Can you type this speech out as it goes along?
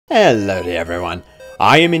Hello to everyone,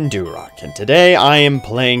 I am Indurok, and today I am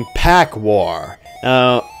playing PackWar.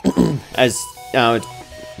 Now, it's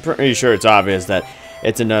pretty sure it's obvious that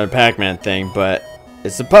it's another Pac-Man thing, but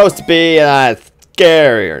it's supposed to be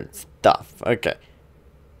scarier stuff. Okay.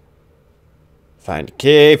 Find a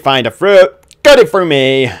key, find a fruit, goody for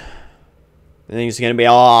me. Everything's gonna be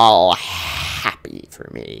all happy for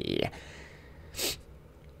me.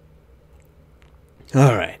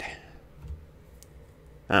 Alright.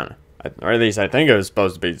 I don't know. Or at least I think it was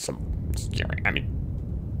supposed to be some scary. I mean.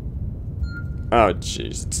 Oh,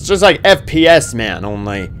 jeez. It's just like FPS, man,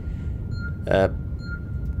 only.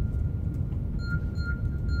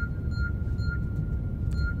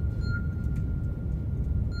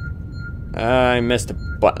 I missed a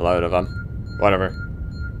buttload of them. Whatever.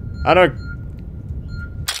 I don't.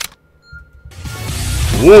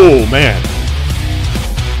 Whoa, man.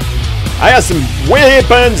 I got some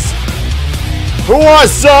weapons. Who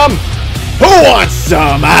wants some? Who wants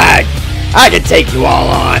some? I can take you all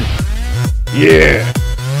on. Yeah.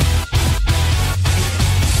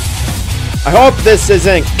 I hope this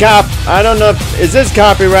isn't I don't know if, is this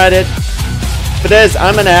copyrighted? If it is,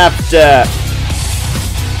 I'm gonna have to,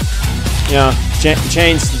 you know,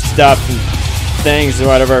 change some stuff and things or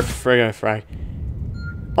whatever. Friggin' frag.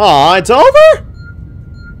 Aw, it's over?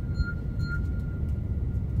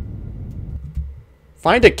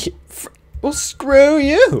 Find a key. Well, screw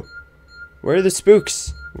you. Where are the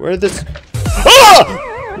spooks? Where are the... Ah!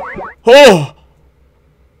 Oh!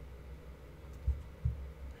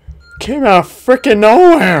 Came out of frickin'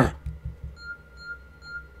 nowhere.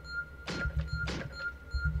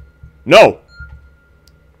 No.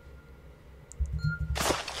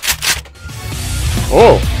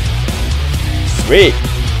 Oh. Sweet.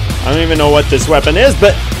 I don't even know what this weapon is,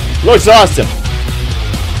 but looks awesome.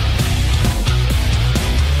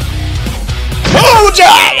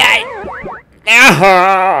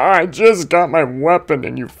 Oh, I just got my weapon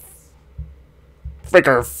and you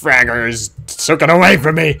fraggers took it away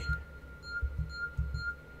from me.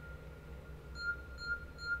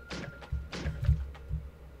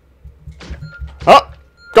 Oh,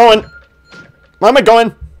 going. Where am I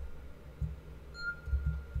going?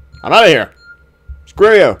 I'm out of here.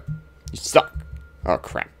 Screw you. You suck. Oh,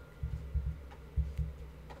 crap.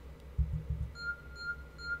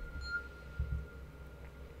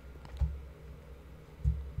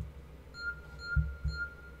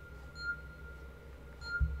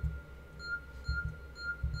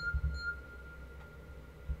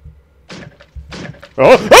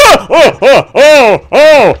 Oh, oh, oh, oh, oh,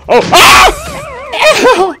 oh, oh, ah!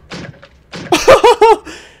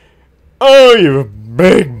 Oh, you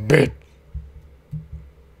big bitch.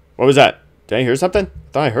 What was that? Did I hear something?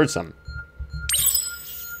 I thought I heard something.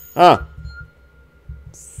 Ah.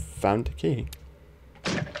 Found a key.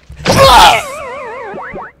 Ah!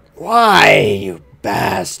 Why, you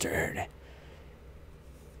bastard?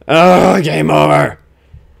 Oh, game over.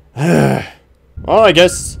 Well, I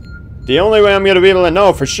guess the only way I'm going to be able to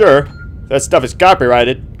know for sure if that stuff is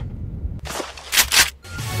copyrighted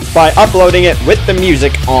is by uploading it with the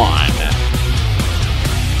music on.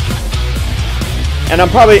 And I'm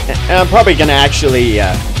probably going to actually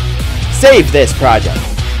save this project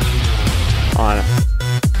on.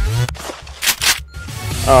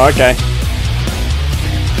 Oh, okay.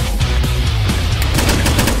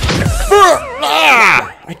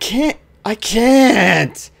 I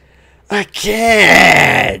can't.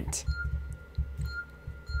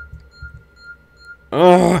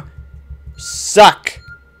 Oh, suck.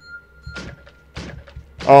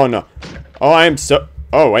 Oh no. Oh, I'm so.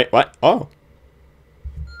 Oh wait, what? Oh.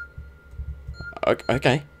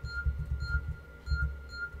 Okay.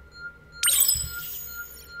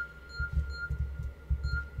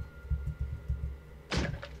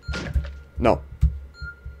 No.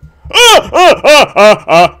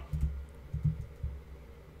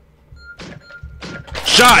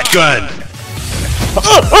 Shotgun!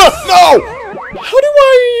 No! How do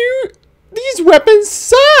I use... These weapons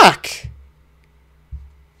suck!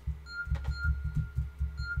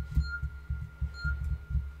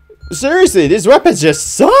 Seriously, these weapons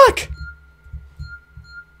just suck!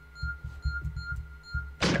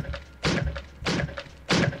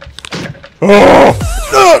 Oh!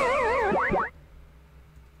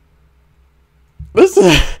 This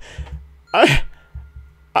is...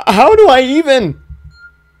 How do I even...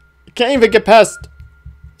 I can't even get past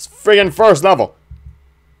this friggin' first level.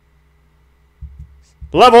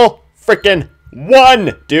 Level frickin'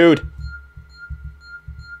 1, dude.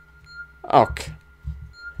 Okay.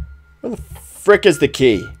 Where the frick is the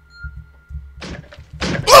key?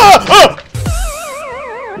 Ah! Ah!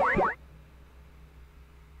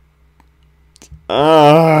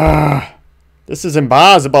 This is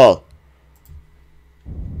impossible.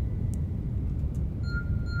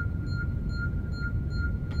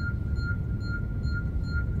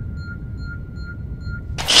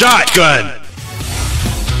 Shotgun!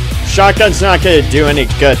 Shotgun's not gonna do any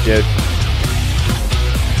good, dude.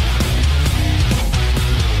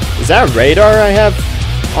 Is that a radar I have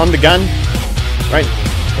on the gun?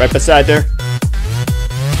 Right beside there.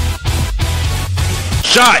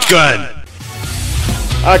 Shotgun!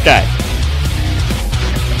 Okay.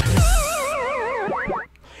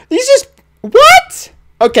 These just... What?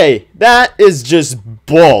 Okay, that is just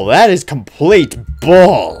bull. That is complete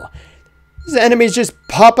bull. These enemies just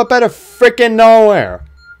pop up out of frickin' nowhere.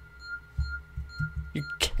 You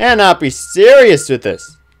cannot be serious with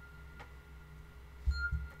this.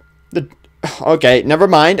 Okay, never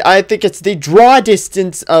mind. I think it's the draw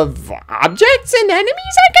distance of objects and enemies,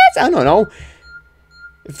 I guess? I don't know.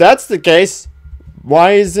 If that's the case,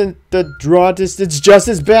 why isn't the draw distance just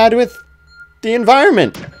as bad with the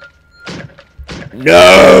environment?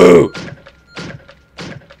 No!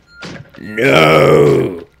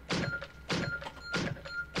 No!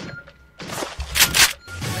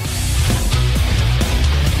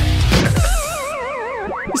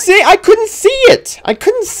 See, I couldn't see it. I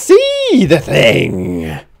couldn't see the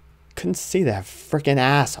thing. Couldn't see that freaking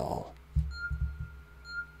asshole.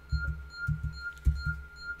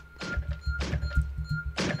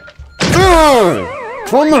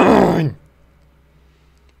 Come on.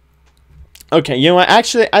 Okay, you know what?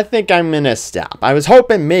 Actually, I think I'm gonna stop. I was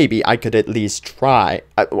hoping maybe I could at least try.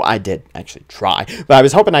 Well, I did actually try, but I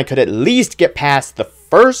was hoping I could at least get past the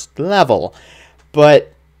first level.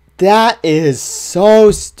 But that is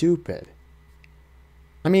so stupid.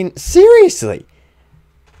 I mean, seriously.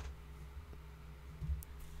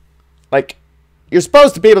 Like, you're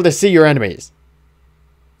supposed to be able to see your enemies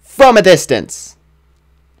from a distance.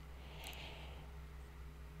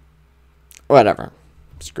 Whatever.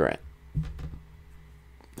 Screw it.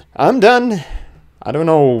 I'm done. I don't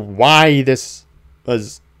know why this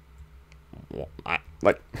was...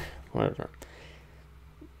 Like, whatever.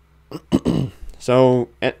 So,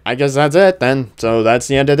 I guess that's it then. So, that's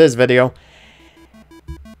the end of this video.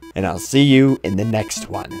 And I'll see you in the next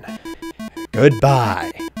one.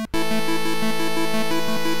 Goodbye.